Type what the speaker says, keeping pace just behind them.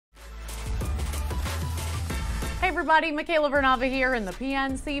everybody, Michaela Vernava here in the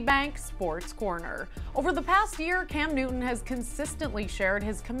PNC Bank Sports Corner. Over the past year, Cam Newton has consistently shared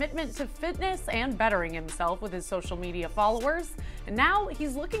his commitment to fitness and bettering himself with his social media followers, and now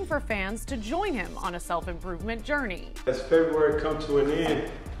he's looking for fans to join him on a self-improvement journey. As February comes to an end,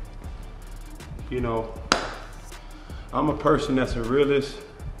 I'm a person that's a realist.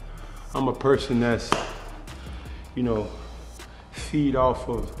 I'm a person that's, feed off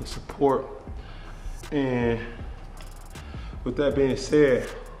of the support. And with that being said,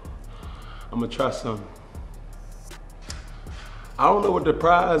 I'm gonna try something. I don't know what the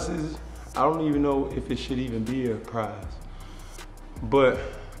prize is. I don't even know if it should even be a prize. But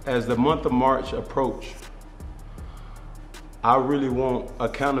as the month of March approach, I really want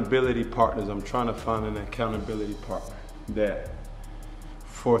accountability partners. I'm trying to find an accountability partner that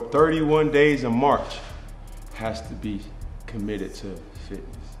for 31 days of March has to be committed to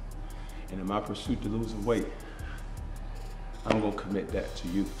fitness. And in my pursuit to losing weight, I'm gonna commit that to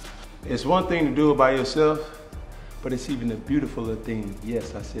you. It's one thing to do it by yourself, but it's even a beautifuler thing.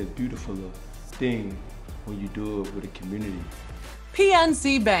 Yes, I said beautifuler thing when you do it with a community.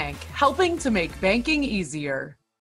 PNC Bank, helping to make banking easier.